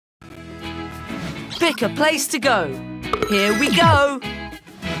Pick a place to go. Here we go.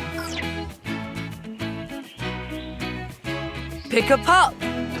 Pick a pup.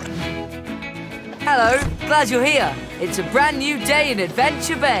 Hello, glad you're here. It's a brand new day in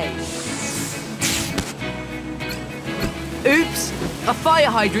Adventure Bay. Oops, a fire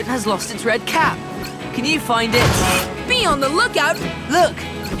hydrant has lost its red cap. Can you find it? Be on the lookout. Look,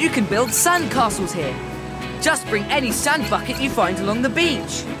 you can build sand castles here. Just bring any sand bucket you find along the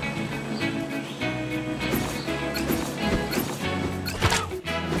beach.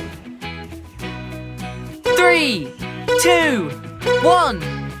 Three, 2, 1,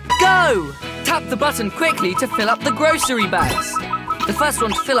 go! Tap the button quickly to fill up the grocery bags. The first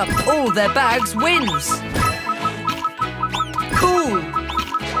one to fill up all their bags wins. Cool!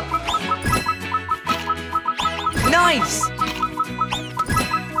 Nice!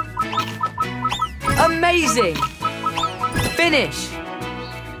 Amazing! Finish!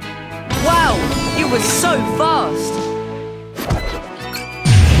 Wow, you were so fast!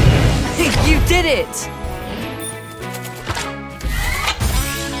 You did it!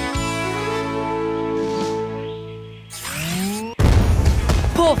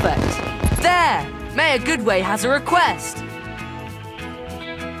 Perfect! There! Mayor Goodway has a request.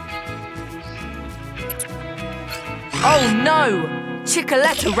 Oh no!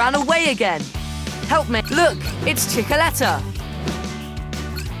 Chickaletta ran away again. Help me. Look, it's Chickaletta.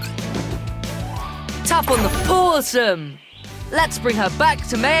 Tap on the pawsome. Let's bring her back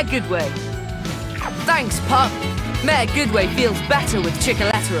to Mayor Goodway. Thanks, pup. Mayor Goodway feels better with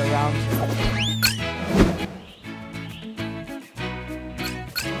Chickaletta around.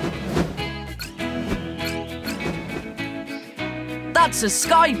 That's a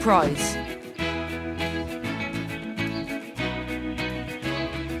Skye prize.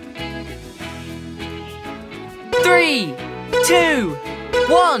 Three, 2,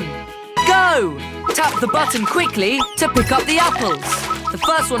 1, go! Tap the button quickly to pick up the apples. The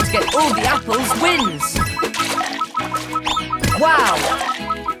first one to get all the apples wins. Wow!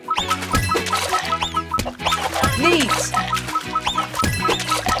 Neat!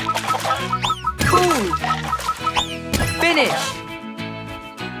 Cool! Finish!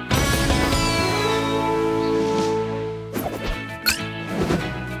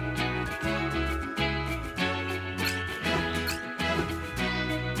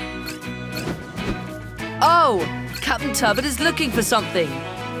 Oh! Captain Turbot is looking for something.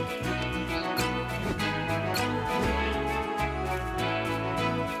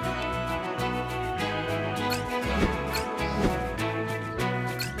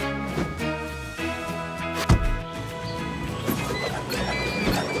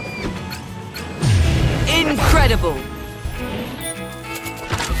 Incredible!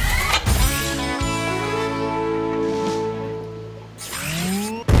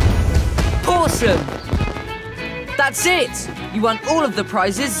 Awesome! That's it! You won all of the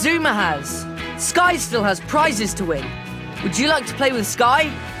prizes Zuma has. Skye still has prizes to win. Would you like to play with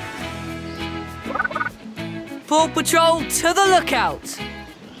Skye? Paw Patrol to the lookout!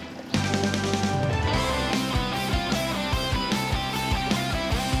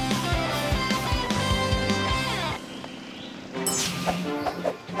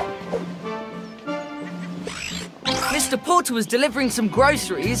 Mr. Porter was delivering some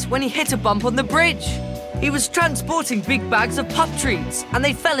groceries when he hit a bump on the bridge. He was transporting big bags of pup treats and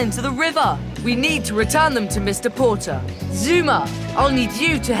they fell into the river. We need to return them to Mr. Porter. Zuma, I'll need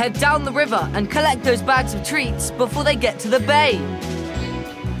you to head down the river and collect those bags of treats before they get to the bay.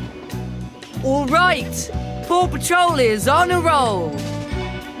 All right, Paw Patrol is on a roll.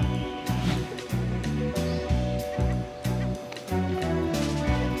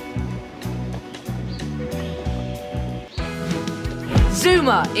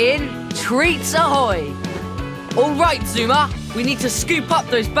 Zuma in Treats Ahoy! All right, Zuma, we need to scoop up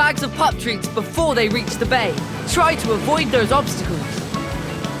those bags of pup treats before they reach the bay. Try to avoid those obstacles.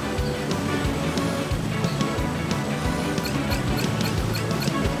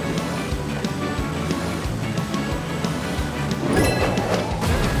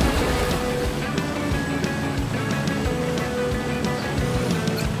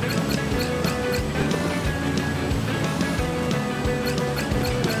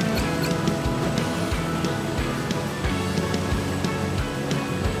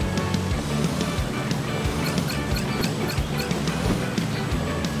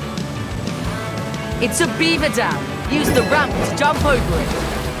 It's a beaver dam. Use the ramp to jump over it.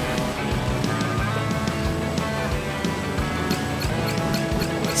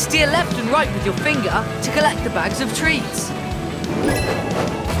 Steer left and right with your finger to collect the bags of treats.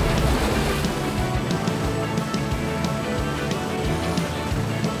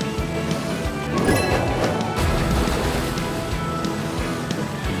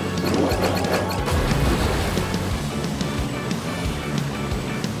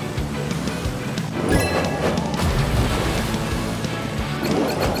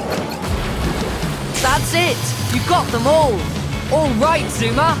 That's it! You got them all! All right,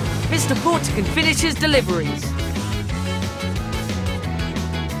 Zuma. Mr. Porter can finish his deliveries.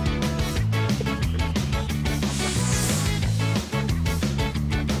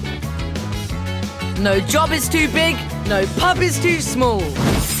 No job is too big, no pub is too small.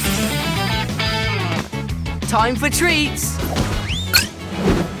 Time for treats.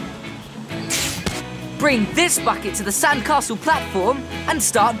 Bring this bucket to the sandcastle platform and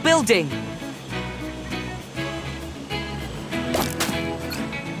start building.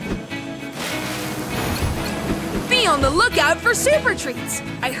 Be on the lookout for super treats.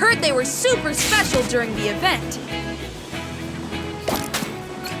 I heard they were super special during the event.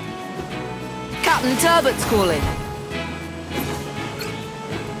 Captain Turbott's calling.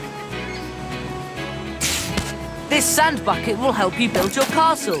 This sand bucket will help you build your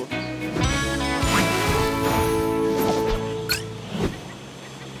castle.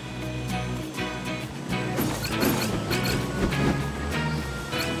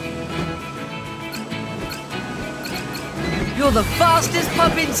 You're the fastest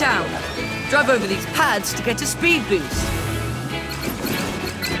pup in town. Drive over these pads to get a speed boost.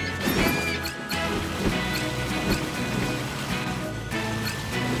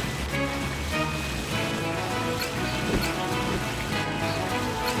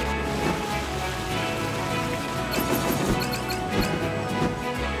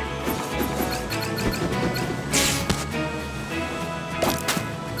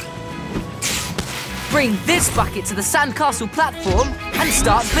 Bring this bucket to the sandcastle platform and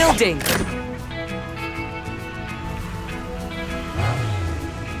start building.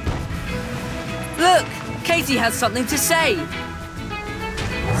 Look, Katie has something to say.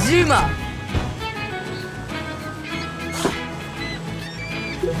 Zuma.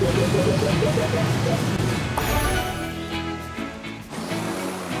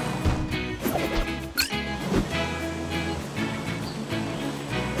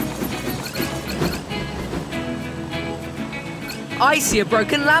 I see a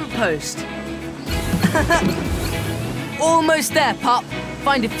broken lamppost. Almost there, pup.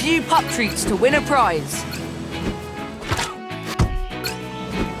 Find a few pup treats to win a prize.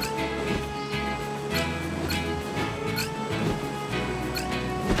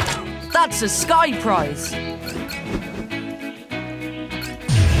 That's a Skye prize.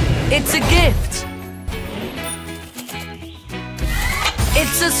 It's a gift.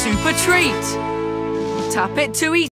 It's a super treat. Tap it to eat.